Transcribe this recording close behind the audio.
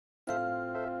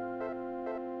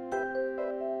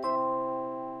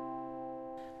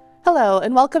Hello,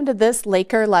 and welcome to this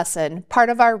Laker lesson, part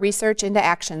of our Research into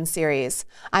Action series.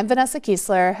 I'm Venessa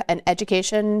Keesler, an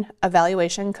education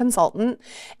evaluation consultant,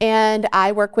 and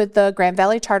I work with the Grand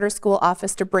Valley Charter School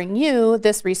office to bring you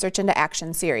this Research into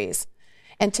Action series.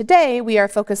 And today we are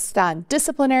focused on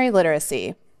disciplinary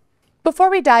literacy. Before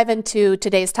we dive into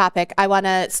today's topic, I want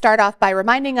to start off by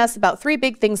reminding us about three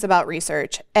big things about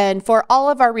research. And for all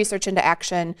of our Research into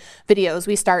Action videos,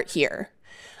 we start here.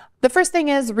 The first thing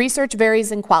is research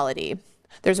varies in quality.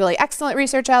 There's really excellent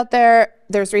research out there.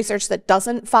 There's research that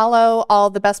doesn't follow all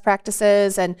the best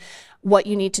practices and what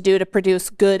you need to do to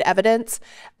produce good evidence.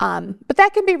 But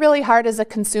that can be really hard as a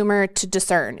consumer to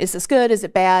discern. Is this good? Is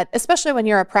it bad? Especially when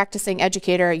you're a practicing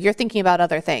educator, you're thinking about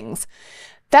other things.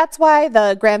 That's why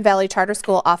the Grand Valley Charter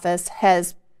School office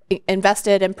has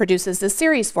invested and produces this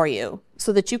series for you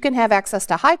so that you can have access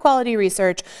to high quality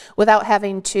research without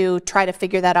having to try to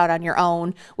figure that out on your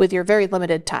own with your very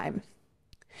limited time.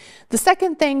 The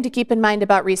second thing to keep in mind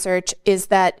about research is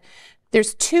that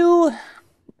there's two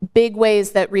big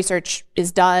ways that research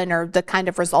is done or the kind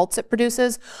of results it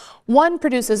produces. One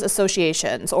produces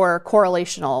associations or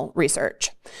correlational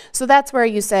research. So that's where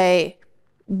you say,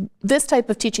 this type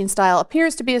of teaching style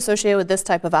appears to be associated with this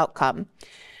type of outcome.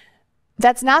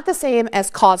 That's not the same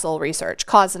as causal research,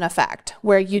 cause and effect,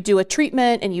 where you do a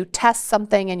treatment and you test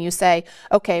something and you say,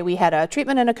 okay, we had a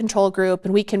treatment in a control group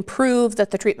and we can prove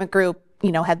that the treatment group,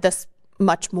 had this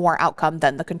much more outcome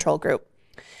than the control group.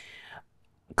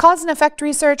 Cause and effect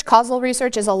research, causal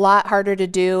research is a lot harder to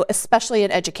do, especially in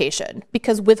education,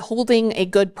 because withholding a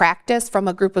good practice from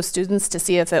a group of students to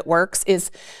see if it works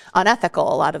is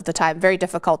unethical a lot of the time, very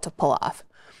difficult to pull off.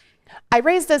 I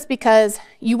raise this because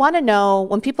you want to know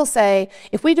when people say,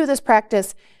 if we do this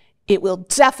practice, it will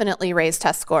definitely raise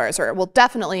test scores or it will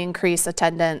definitely increase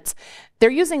attendance. They're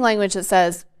using language that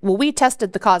says, well, we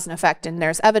tested the cause and effect and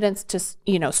there's evidence to,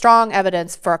 strong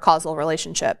evidence for a causal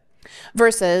relationship,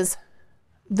 versus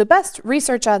the best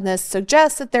research on this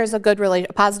suggests that there's a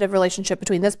positive relationship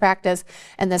between this practice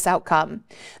and this outcome.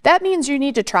 That means you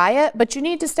need to try it, but you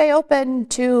need to stay open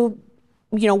to,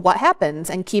 what happens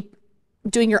and keep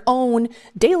doing your own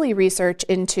daily research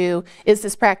into, is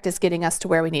this practice getting us to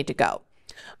where we need to go?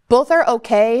 Both are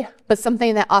okay, but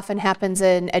something that often happens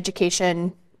in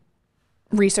education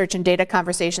research and data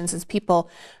conversations is people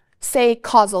say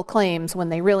causal claims when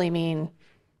they really mean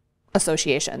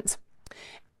associations.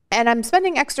 And I'm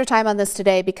spending extra time on this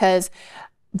today because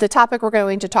the topic we're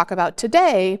going to talk about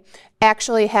today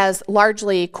actually has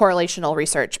largely correlational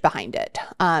research behind it.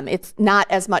 It's not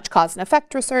as much cause and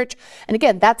effect research. And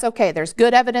again, that's okay. There's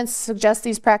good evidence to suggest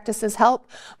these practices help,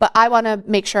 but I want to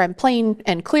make sure I'm plain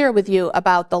and clear with you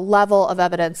about the level of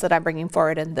evidence that I'm bringing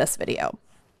forward in this video.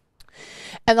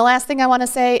 And the last thing I want to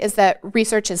say is that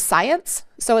research is science,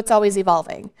 so it's always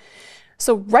evolving.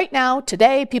 So right now,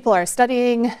 today, people are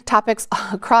studying topics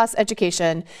across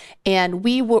education, and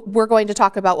we're going to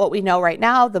talk about what we know right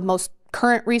now, the most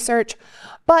current research.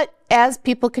 But as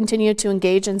people continue to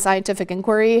engage in scientific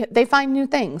inquiry, they find new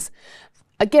things.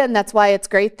 Again, that's why it's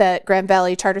great that Grand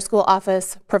Valley Charter School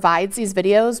office provides these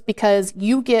videos, because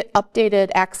you get updated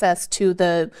access to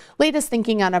the latest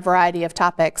thinking on a variety of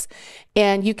topics,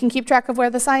 and you can keep track of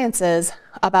where the science is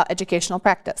about educational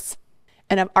practice.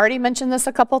 And I've already mentioned this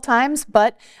a couple times,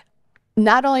 but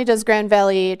not only does Grand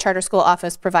Valley Charter School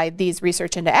office provide these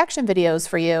Research into Action videos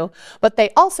for you, but they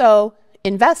also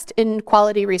invest in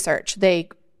quality research. They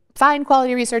find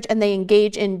quality research and they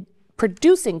engage in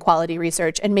producing quality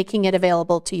research and making it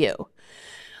available to you.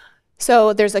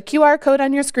 So there's a QR code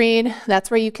on your screen.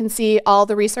 That's where you can see all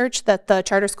the research that the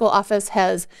Charter School office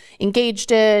has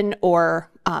engaged in or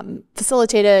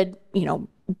facilitated,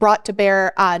 brought to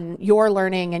bear on your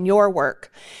learning and your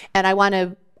work. And I want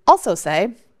to also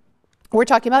say, we're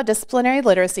talking about disciplinary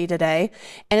literacy today,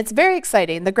 and it's very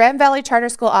exciting. The Grand Valley Charter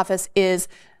School office is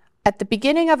at the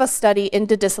beginning of a study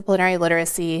into disciplinary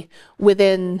literacy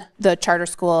within the charter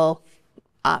school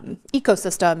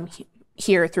ecosystem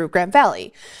here through Grand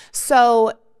Valley.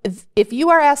 So if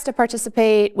you are asked to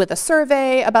participate with a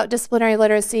survey about disciplinary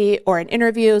literacy or in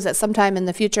interviews at some time in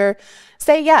the future,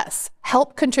 say yes.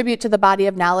 Help contribute to the body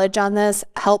of knowledge on this,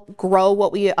 help grow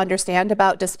what we understand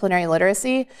about disciplinary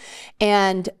literacy,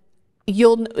 and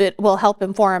it will help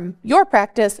inform your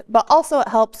practice, but also it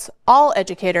helps all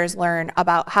educators learn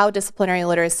about how disciplinary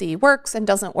literacy works and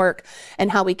doesn't work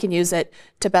and how we can use it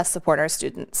to best support our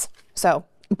students. So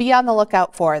be on the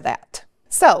lookout for that.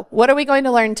 So what are we going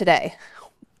to learn today?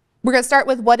 We're going to start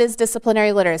with what is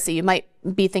disciplinary literacy. You might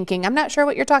be thinking, I'm not sure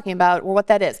what you're talking about or what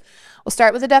that is. We'll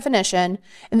start with a definition,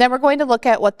 and then we're going to look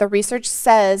at what the research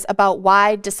says about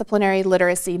why disciplinary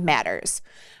literacy matters.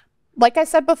 Like I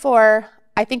said before,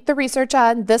 I think the research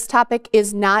on this topic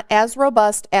is not as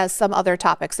robust as some other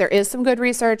topics. There is some good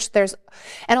research,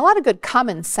 and a lot of good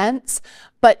common sense,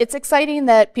 but it's exciting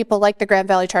that people like the Grand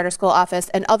Valley Charter School office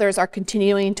and others are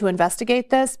continuing to investigate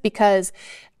this, because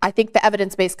I think the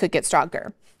evidence base could get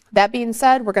stronger. That being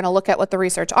said, we're going to look at what the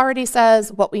research already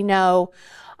says, what we know,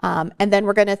 and then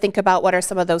we're going to think about what are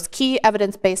some of those key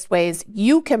evidence-based ways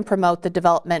you can promote the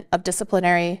development of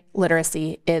disciplinary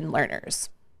literacy in learners.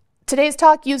 Today's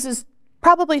talk uses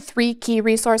probably 3 key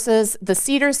resources. The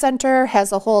Cedar Center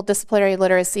has a whole disciplinary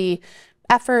literacy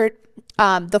effort.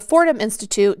 The Fordham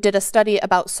Institute did a study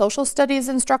about social studies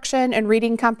instruction and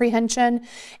reading comprehension,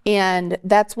 and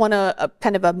that's one of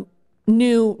kind of a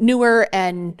newer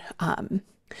and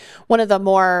one of the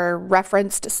more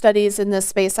referenced studies in this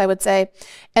space, I would say.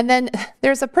 And then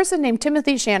there's a person named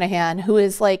Timothy Shanahan, who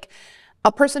is like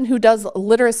a person who does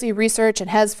literacy research and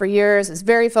has for years, is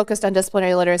very focused on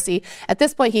disciplinary literacy. At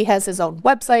this point, he has his own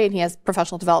website and he has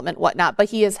professional development, whatnot, but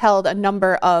he has held a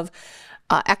number of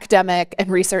academic and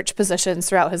research positions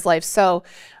throughout his life. So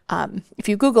if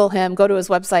you Google him, go to his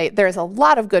website, there's a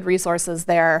lot of good resources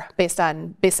there based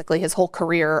on basically his whole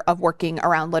career of working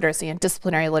around literacy and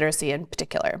disciplinary literacy in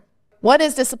particular. What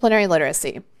is disciplinary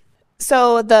literacy?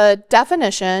 So the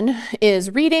definition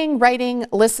is reading, writing,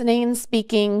 listening,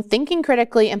 speaking, thinking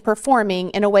critically, and performing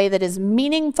in a way that is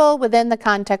meaningful within the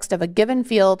context of a given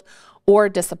field or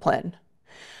discipline.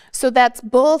 So that's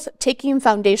both taking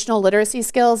foundational literacy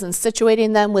skills and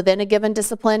situating them within a given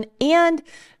discipline, and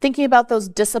thinking about those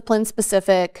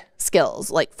discipline-specific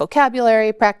skills like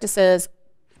vocabulary, practices,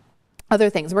 other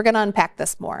things. We're going to unpack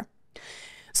this more.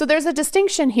 So there's a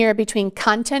distinction here between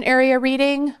content area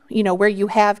reading, where you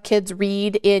have kids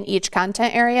read in each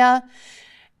content area,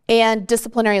 and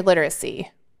disciplinary literacy,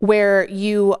 where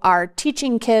you are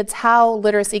teaching kids how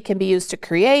literacy can be used to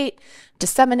create,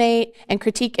 disseminate, and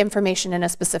critique information in a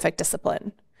specific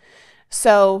discipline.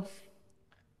 So,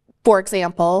 for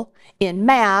example, in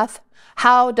math,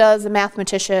 how does a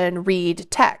mathematician read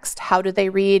text? How do they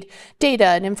read data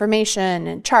and information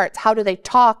and charts? How do they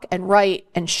talk and write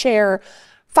and share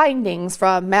findings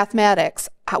from mathematics?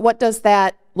 What does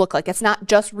that look like? It's not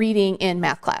just reading in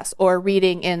math class or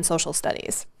reading in social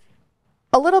studies.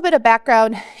 A little bit of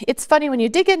background. It's funny when you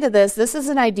dig into this, this is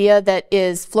an idea that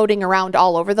is floating around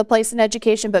all over the place in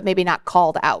education, but maybe not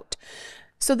called out.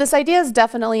 So this idea is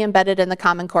definitely embedded in the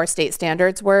Common Core state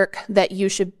standards work, that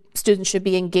students should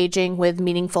be engaging with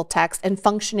meaningful text and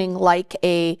functioning like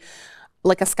a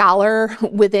scholar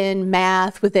within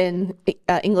math, within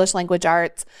English language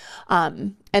arts,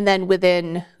 and then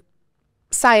within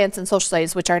science and social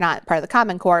studies, which are not part of the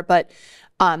Common Core, but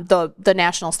the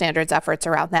national standards efforts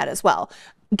around that as well.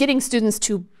 Getting students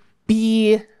to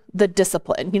be the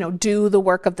discipline, do the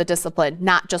work of the discipline,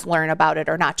 not just learn about it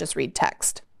or not just read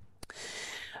text.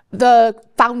 The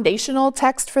foundational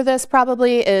text for this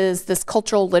probably is this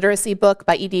cultural literacy book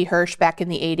by E.D. Hirsch back in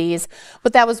the 80s,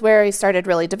 but that was where he started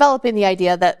really developing the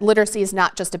idea that literacy is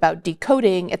not just about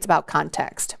decoding, it's about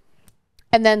context.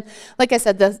 And then, like I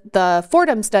said, the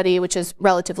Fordham study, which is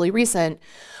relatively recent,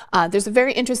 there's a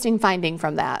very interesting finding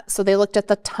from that. So they looked at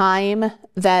the time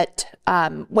that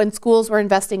when schools were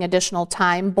investing additional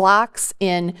time blocks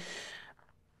in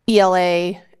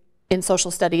ELA, in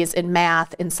social studies, in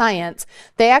math, in science,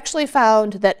 they actually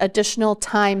found that additional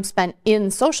time spent in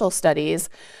social studies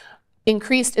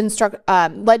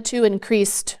led to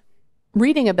increased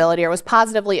reading ability, or was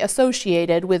positively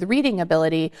associated with reading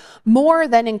ability more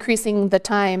than increasing the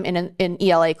time in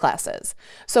ELA classes.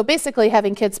 So basically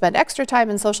having kids spend extra time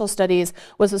in social studies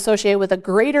was associated with a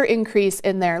greater increase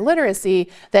in their literacy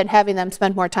than having them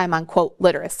spend more time on, quote,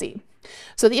 literacy.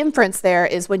 So the inference there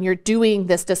is when you're doing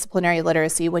this disciplinary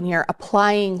literacy, when you're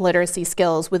applying literacy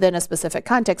skills within a specific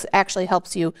context, it actually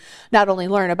helps you not only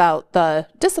learn about the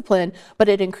discipline, but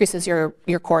it increases your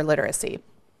core literacy.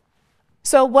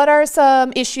 So what are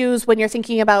some issues when you're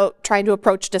thinking about trying to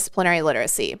approach disciplinary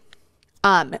literacy?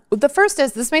 The first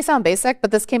is, this may sound basic,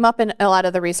 but this came up in a lot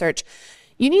of the research.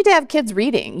 You need to have kids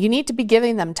reading. You need to be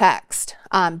giving them text.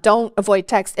 Don't avoid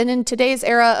text. And in today's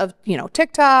era of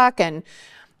TikTok and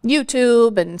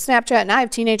YouTube and Snapchat, and I have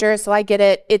teenagers, so I get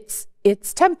it.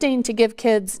 It's tempting to give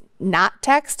kids not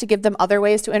text, to give them other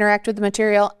ways to interact with the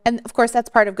material. And of course,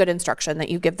 that's part of good instruction, that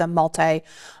you give them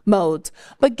multi-modes.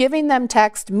 But giving them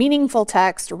text, meaningful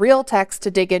text, real text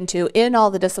to dig into in all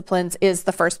the disciplines is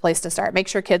the first place to start. Make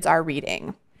sure kids are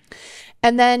reading.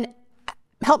 And then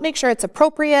help make sure it's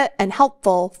appropriate and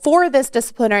helpful for this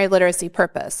disciplinary literacy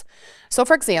purpose. So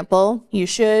for example, you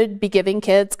should be giving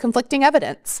kids conflicting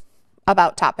evidence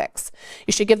about topics.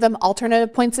 You should give them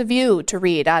alternative points of view to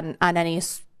read on any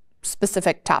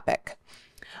specific topic.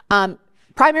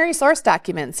 Primary source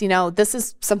documents, this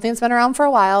is something that's been around for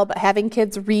a while, but having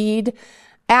kids read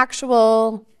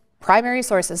actual primary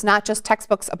sources, not just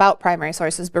textbooks about primary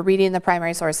sources, but reading the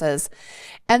primary sources,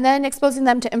 and then exposing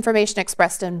them to information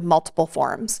expressed in multiple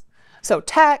forms. So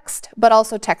text, but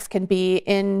also text can be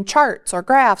in charts or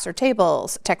graphs or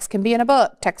tables. Text can be in a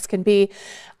book. Text can be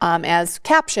as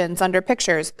captions under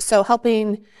pictures. So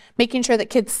making sure that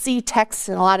kids see text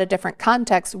in a lot of different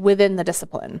contexts within the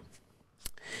discipline.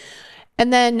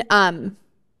 And then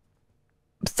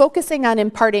focusing on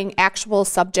imparting actual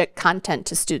subject content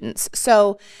to students.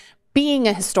 So being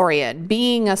a historian,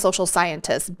 being a social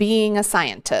scientist, being a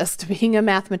scientist, being a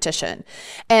mathematician,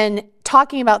 and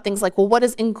talking about things like, well, what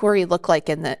does inquiry look like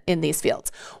in these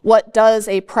fields? What does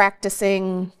a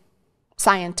practicing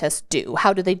scientist do?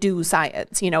 How do they do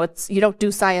science? You don't do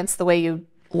science the way you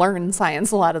learn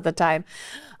science a lot of the time.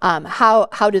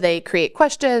 How do they create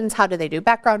questions? How do they do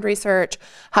background research?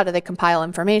 How do they compile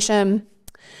information?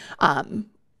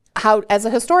 As a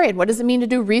historian, what does it mean to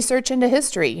do research into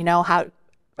history?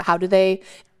 How do they,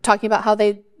 talking about how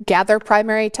they gather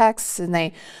primary texts and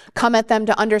they come at them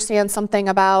to understand something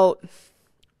about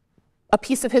a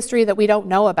piece of history that we don't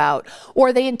know about,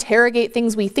 or they interrogate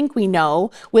things we think we know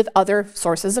with other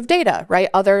sources of data, right?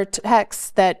 Other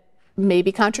texts that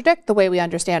maybe contradict the way we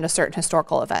understand a certain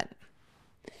historical event.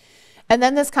 And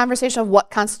then this conversation of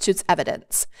what constitutes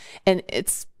evidence. And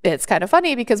it's kind of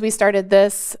funny because we started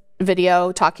this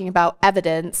video talking about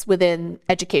evidence within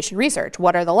education research.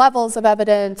 What are the levels of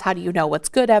evidence? How do you know what's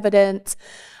good evidence?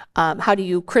 How do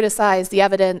you criticize the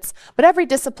evidence? But every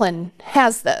discipline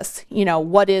has this.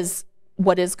 What is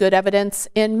good evidence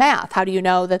in math? How do you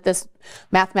know that this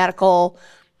mathematical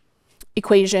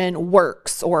equation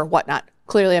works or whatnot?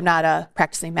 Clearly, I'm not a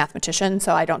practicing mathematician,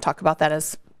 so I don't talk about that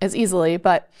as easily.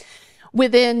 But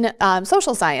within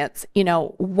social science,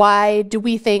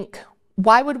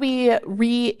 why would we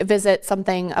revisit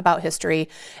something about history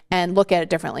and look at it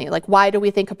differently? Like, why do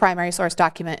we think a primary source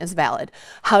document is valid?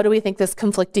 How do we think this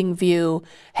conflicting view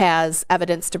has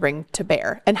evidence to bring to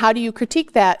bear? And how do you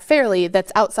critique that fairly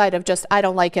that's outside of just, I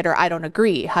don't like it or I don't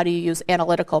agree? How do you use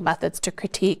analytical methods to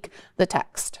critique the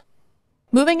text?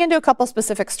 Moving into a couple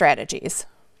specific strategies.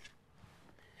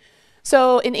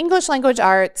 So in English language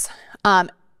arts,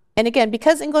 and again,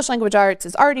 because English language arts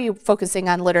is already focusing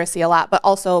on literacy a lot, but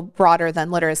also broader than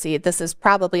literacy, this is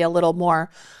probably a little more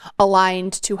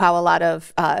aligned to how a lot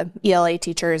of ELA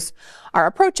teachers are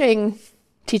approaching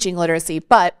teaching literacy.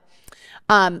 But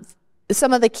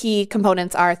some of the key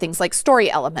components are things like story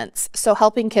elements. So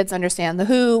helping kids understand the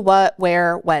who, what,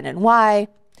 where, when, and why.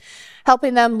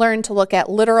 Helping them learn to look at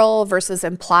literal versus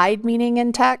implied meaning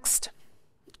in text.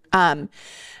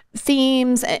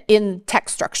 Themes in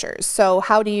text structures. So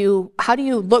how do you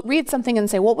read something and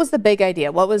say, what was the big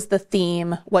idea? What was the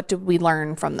theme? What did we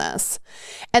learn from this?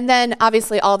 And then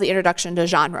obviously all the introduction to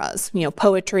genres,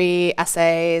 poetry,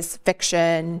 essays,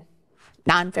 fiction,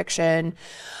 nonfiction.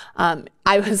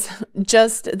 I was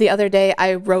just the other day,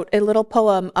 I wrote a little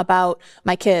poem about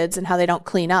my kids and how they don't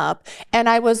clean up. And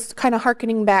I was kind of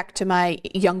hearkening back to my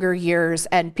younger years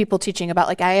and people teaching about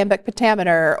like iambic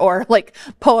pentameter or like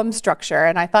poem structure.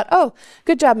 And I thought, oh,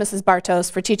 good job, Mrs.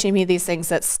 Bartos, for teaching me these things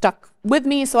that stuck with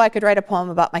me so I could write a poem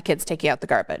about my kids taking out the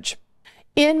garbage.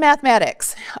 In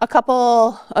mathematics, a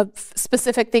couple of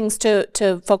specific things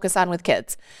to focus on with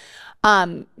kids.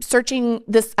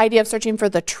 This idea of searching for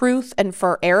the truth and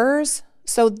for errors.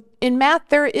 So in math,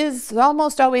 there is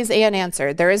almost always an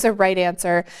answer. There is a right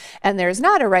answer and there's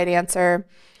not a right answer.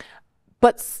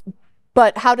 But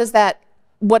what does that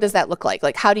look like?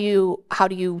 Like, how do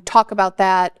you talk about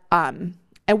that? And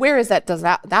where does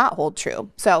that hold true?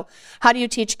 So how do you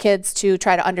teach kids to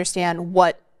try to understand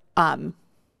what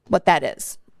that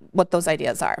is, what those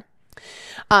ideas are?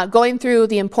 Going through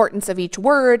the importance of each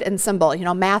word and symbol.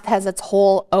 Math has its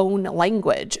whole own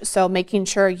language. So making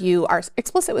sure you are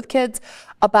explicit with kids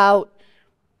about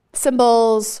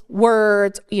symbols,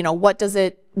 words,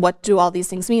 what do all these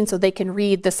things mean so they can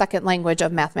read the second language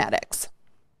of mathematics.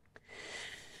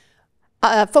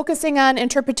 Focusing on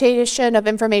interpretation of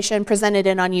information presented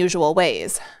in unusual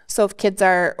ways. So if kids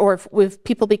if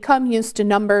people become used to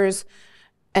numbers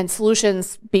and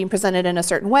solutions being presented in a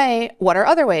certain way, what are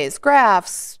other ways?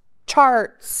 Graphs,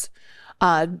 charts,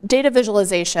 data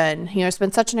visualization. There's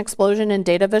been such an explosion in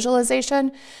data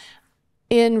visualization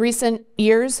in recent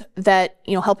years that,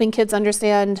 helping kids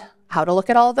understand how to look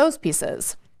at all of those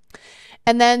pieces.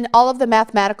 And then all of the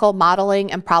mathematical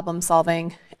modeling and problem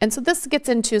solving. And so this gets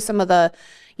into some of the,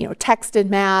 text in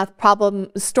math,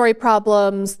 story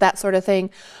problems, that sort of thing.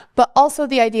 But also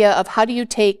the idea of how do you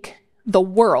take the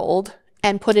world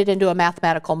and put it into a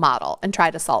mathematical model and try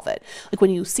to solve it. Like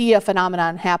when you see a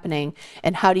phenomenon happening,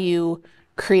 and how do you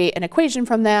create an equation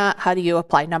from that? How do you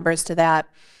apply numbers to that?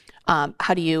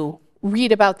 How do you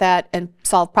read about that and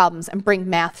solve problems and bring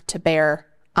math to bear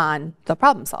on the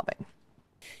problem solving?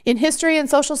 In history and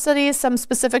social studies, some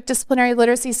specific disciplinary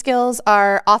literacy skills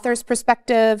are author's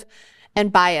perspective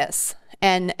and bias.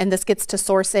 And this gets to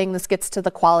sourcing, this gets to the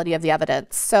quality of the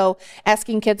evidence. So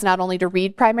asking kids not only to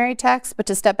read primary text, but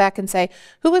to step back and say,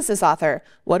 who is this author?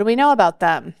 What do we know about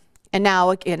them? And now,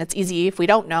 again, it's easy. If we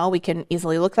don't know, we can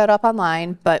easily look that up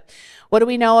online. But what do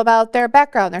we know about their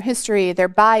background, their history, their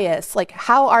bias? Like,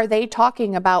 how are they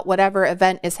talking about whatever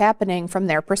event is happening from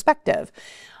their perspective?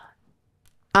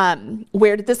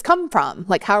 Where did this come from?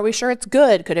 Like, how are we sure it's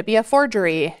good? Could it be a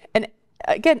forgery? And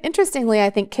again, interestingly, I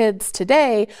think kids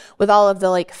today, with all of the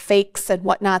like fakes and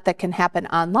whatnot that can happen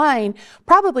online,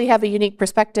 probably have a unique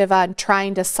perspective on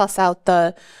trying to suss out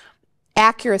the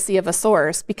accuracy of a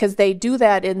source, because they do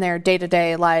that in their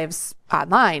day-to-day lives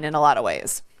online in a lot of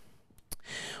ways.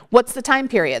 What's the time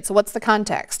period? So what's the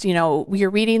context? You know, you're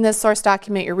reading this source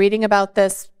document, you're reading about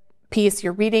this piece,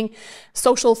 you're reading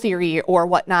social theory or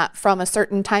whatnot from a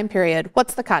certain time period.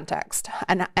 What's the context?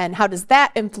 And how does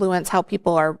that influence how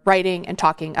people are writing and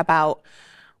talking about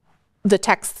the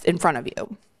text in front of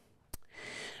you?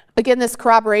 Again, this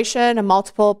corroboration of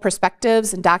multiple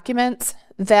perspectives and documents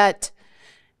that,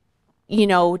 you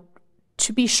know,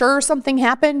 to be sure something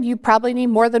happened, you probably need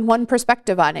more than one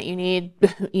perspective on it. You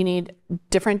need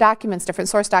different documents, different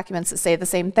source documents that say the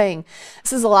same thing.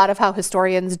 This is a lot of how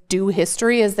historians do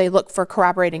history, is they look for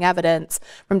corroborating evidence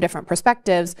from different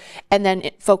perspectives and then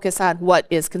focus on what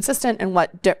is consistent and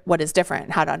what is different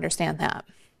and how to understand that.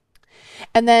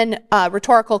 And then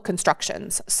rhetorical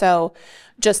constructions. So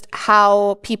just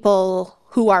how people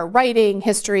who are writing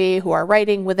history, who are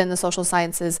writing within the social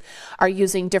sciences, are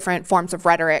using different forms of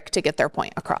rhetoric to get their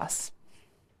point across.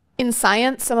 In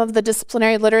science, some of the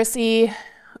disciplinary literacy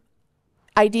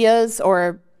ideas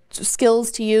or skills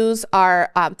to use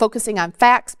are focusing on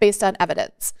facts based on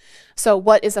evidence. So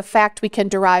what is a fact we can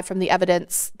derive from the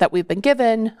evidence that we've been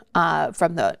given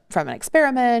from an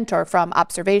experiment or from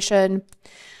observation?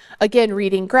 Again,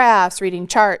 reading graphs, reading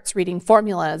charts, reading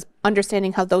formulas,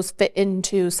 understanding how those fit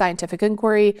into scientific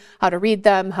inquiry, how to read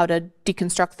them, how to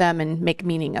deconstruct them and make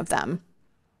meaning of them.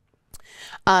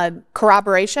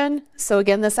 Corroboration. So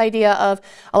again, this idea of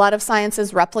a lot of science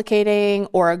is replicating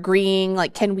or agreeing,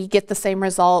 like, can we get the same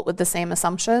result with the same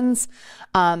assumptions?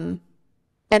 And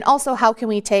also, how can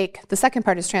we take, the second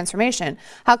part is transformation.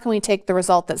 How can we take the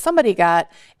result that somebody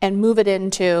got and move it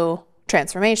into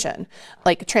transformation,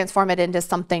 like transform it into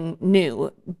something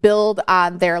new, build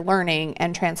on their learning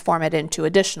and transform it into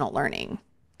additional learning.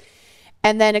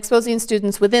 And then exposing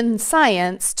students within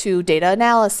science to data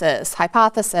analysis,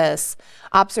 hypothesis,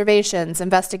 observations,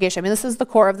 investigation. I mean, this is the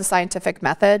core of the scientific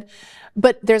method,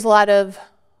 but there's a lot of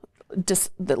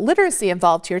the literacy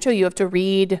involved here too. You have to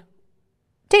read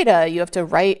data, you have to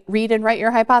read and write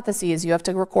your hypotheses, you have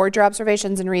to record your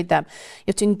observations and read them.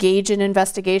 You have to engage in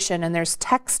investigation, and there's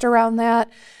text around that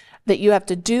you have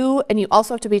to do, and you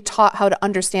also have to be taught how to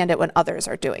understand it when others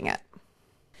are doing it.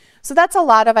 So that's a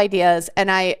lot of ideas,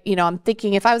 and I'm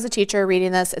thinking if I was a teacher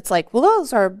reading this, it's like, well,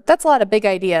 that's a lot of big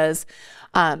ideas.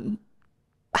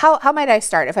 How might I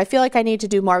start? If I feel like I need to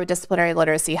do more with disciplinary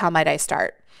literacy, how might I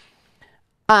start?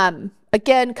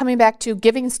 Again, coming back to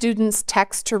giving students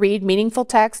text to read, meaningful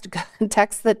text,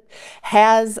 text that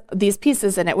has these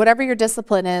pieces in it, whatever your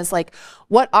discipline is, like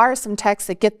what are some texts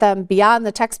that get them beyond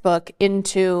the textbook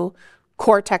into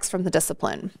core text from the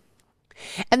discipline?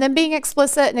 And then being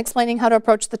explicit and explaining how to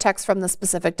approach the text from the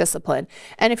specific discipline.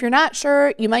 And if you're not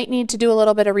sure, you might need to do a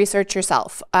little bit of research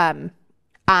yourself on,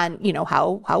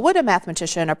 how would a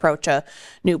mathematician approach a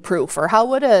new proof, or how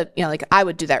would like I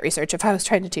would do that research if I was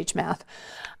trying to teach math.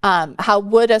 How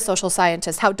does a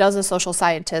social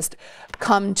scientist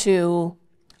come to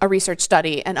a research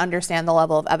study and understand the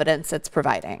level of evidence it's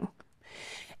providing?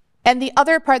 And the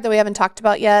other part that we haven't talked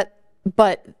about yet,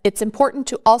 but it's important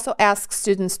to also ask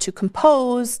students to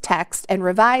compose text and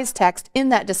revise text in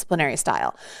that disciplinary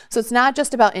style. So it's not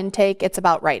just about intake, it's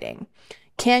about writing.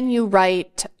 Can you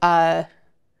write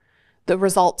the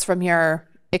results from your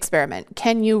experiment?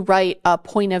 Can you write a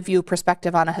point of view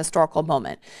perspective on a historical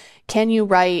moment? Can you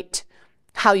write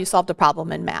how you solved a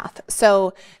problem in math?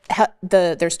 So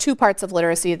there's two parts of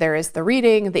literacy. There is the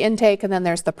reading, the intake, and then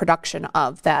there's the production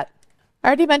of that. I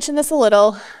already mentioned this a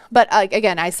little, but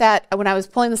again, when I was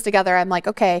pulling this together, I'm like,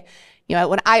 okay,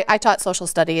 when I taught social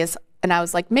studies, and I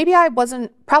was like, maybe I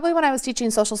wasn't, probably when I was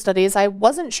teaching social studies, I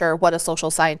wasn't sure what a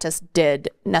social scientist did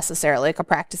necessarily, like a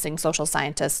practicing social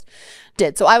scientist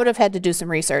did. So I would have had to do some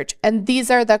research. And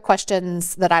these are the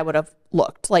questions that I would have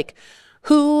looked, like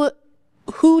who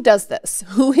does this?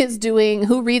 Who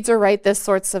reads or writes this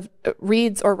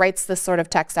sort of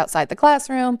text outside the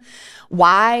classroom?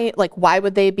 Why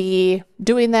would they be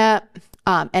doing that?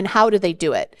 And how do they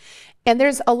do it? And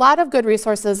there's a lot of good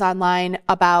resources online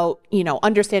about,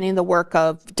 understanding the work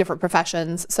of different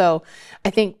professions. So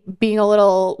I think being a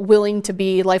little willing to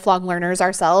be lifelong learners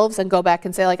ourselves and go back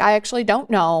and say, like, I actually don't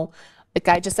know, like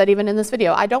I just said, even in this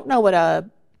video, I don't know what a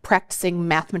practicing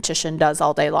mathematician does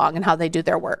all day long and how they do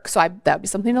their work. So that would be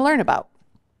something to learn about.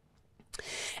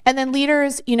 And then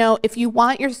leaders, if you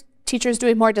want your teachers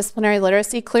doing more disciplinary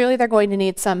literacy, clearly they're going to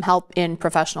need some help in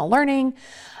professional learning,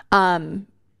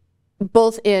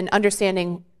 both in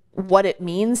understanding what it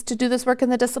means to do this work in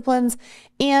the disciplines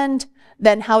and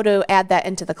then how to add that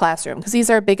into the classroom. Because these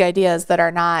are big ideas that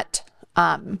are not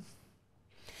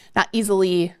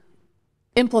easily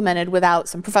implemented without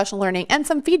some professional learning and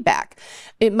some feedback.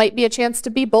 It might be a chance to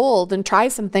be bold and try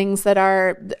some things that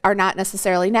are not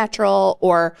necessarily natural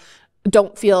or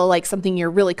don't feel like something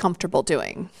you're really comfortable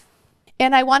doing.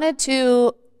 And I wanted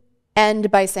to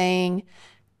end by saying,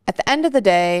 at the end of the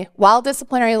day, while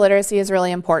disciplinary literacy is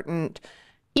really important,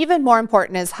 even more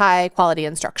important is high quality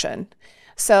instruction.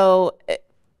 So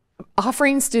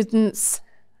offering students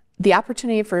the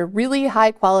opportunity for really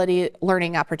high quality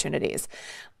learning opportunities.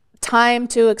 Time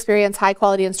to experience high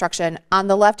quality instruction. On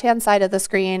the left-hand side of the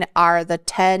screen are the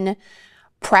 10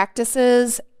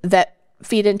 practices that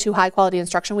feed into high quality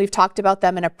instruction. We've talked about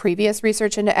them in a previous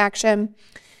Research into Action.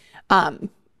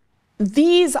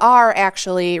 These are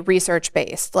actually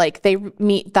research-based, like they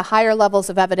meet the higher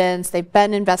levels of evidence, they've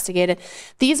been investigated.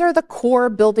 These are the core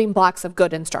building blocks of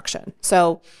good instruction.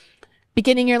 So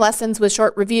beginning your lessons with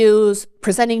short reviews,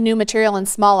 presenting new material in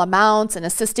small amounts and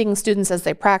assisting students as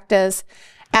they practice,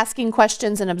 asking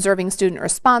questions and observing student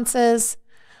responses,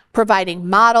 providing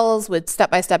models with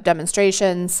step-by-step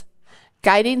demonstrations,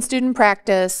 guiding student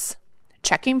practice,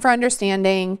 checking for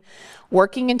understanding,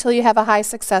 working until you have a high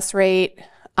success rate,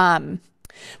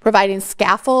 providing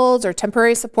scaffolds or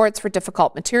temporary supports for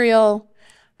difficult material,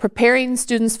 preparing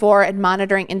students for and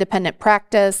monitoring independent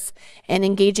practice, and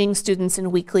engaging students in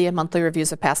weekly and monthly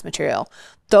reviews of past material.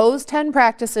 Those 10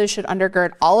 practices should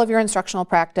undergird all of your instructional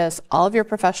practice, all of your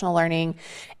professional learning.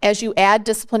 As you add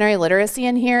disciplinary literacy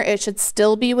in here, it should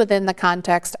still be within the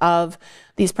context of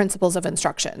these principles of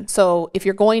instruction. So if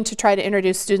you're going to try to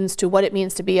introduce students to what it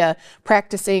means to be a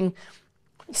practicing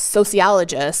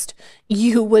sociologist,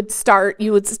 you would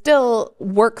still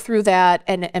work through that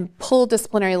and pull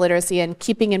disciplinary literacy in,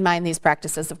 keeping in mind these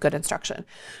practices of good instruction.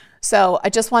 So I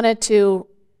just wanted to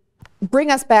bring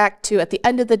us back to, at the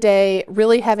end of the day,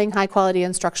 really having high quality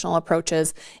instructional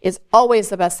approaches is always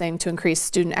the best thing to increase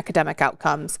student academic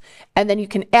outcomes. And then you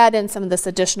can add in some of this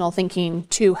additional thinking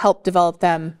to help develop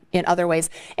them in other ways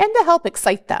and to help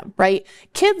excite them, right?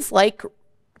 Kids like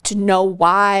to know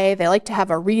why, they like to have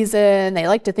a reason, they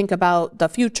like to think about the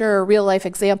future, real life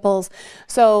examples.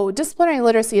 So disciplinary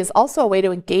literacy is also a way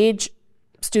to engage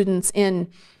students in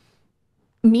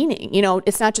meaning.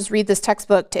 It's not just read this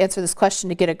textbook to answer this question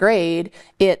to get a grade.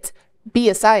 It's be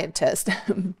a scientist,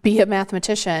 be a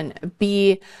mathematician,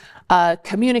 be a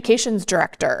communications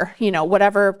director,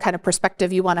 whatever kind of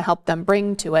perspective you want to help them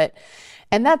bring to it.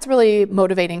 And that's really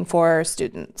motivating for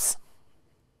students.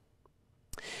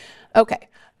 Okay.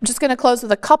 I'm just going to close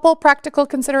with a couple practical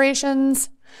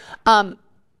considerations. I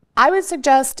would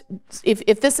suggest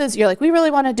if this is, you're like, we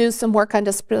really want to do some work on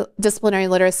disciplinary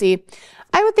literacy,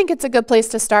 I would think it's a good place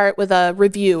to start with a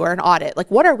review or an audit.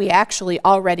 Like, what are we actually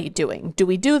already doing? Do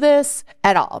we do this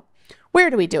at all?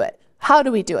 Where do we do it? How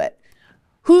do we do it?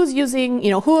 Who's using,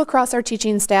 who across our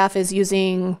teaching staff is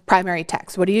using primary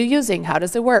text? What are you using? How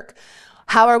does it work?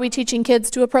 How are we teaching kids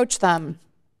to approach them?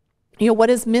 What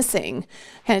is missing?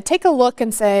 Kind of take a look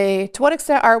and say, to what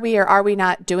extent are we or are we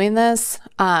not doing this?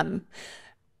 And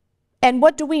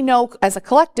what do we know as a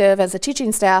collective, as a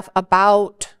teaching staff,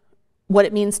 about what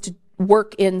it means to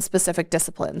work in specific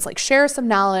disciplines? Like, share some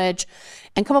knowledge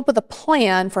and come up with a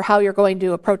plan for how you're going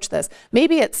to approach this.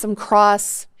 Maybe it's some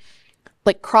cross-class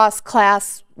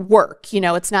work.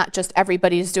 It's not just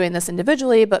everybody's doing this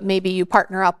individually, but maybe you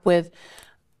partner up with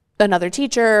another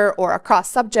teacher or across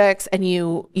subjects and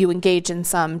you engage in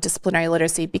some disciplinary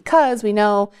literacy, because we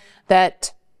know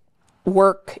that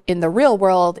work in the real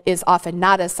world is often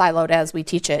not as siloed as we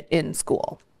teach it in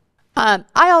school. I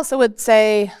also would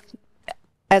say,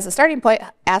 as a starting point,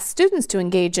 ask students to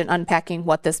engage in unpacking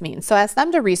what this means. So ask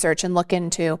them to research and look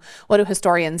into, what do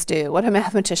historians do? What do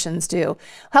mathematicians do?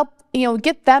 Help,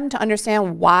 get them to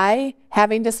understand why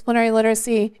having disciplinary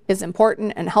literacy is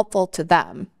important and helpful to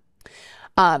them.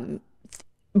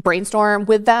 Brainstorm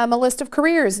with them a list of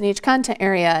careers in each content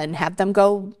area and have them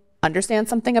go understand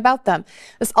something about them.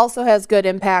 This also has good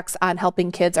impacts on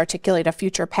helping kids articulate a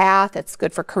future path. It's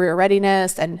good for career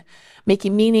readiness and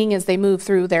making meaning as they move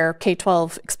through their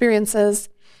K-12 experiences.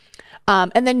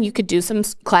 And then you could do some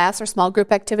class or small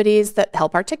group activities that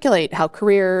help articulate how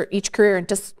each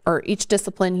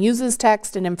discipline uses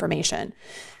text and information.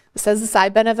 This has the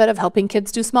side benefit of helping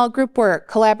kids do small group work,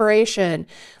 collaboration,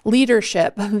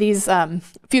 leadership, these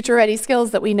future-ready skills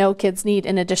that we know kids need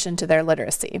in addition to their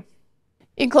literacy.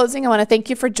 In closing, I want to thank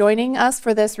you for joining us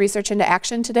for this Research into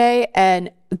Action today,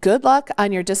 and good luck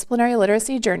on your disciplinary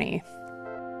literacy journey.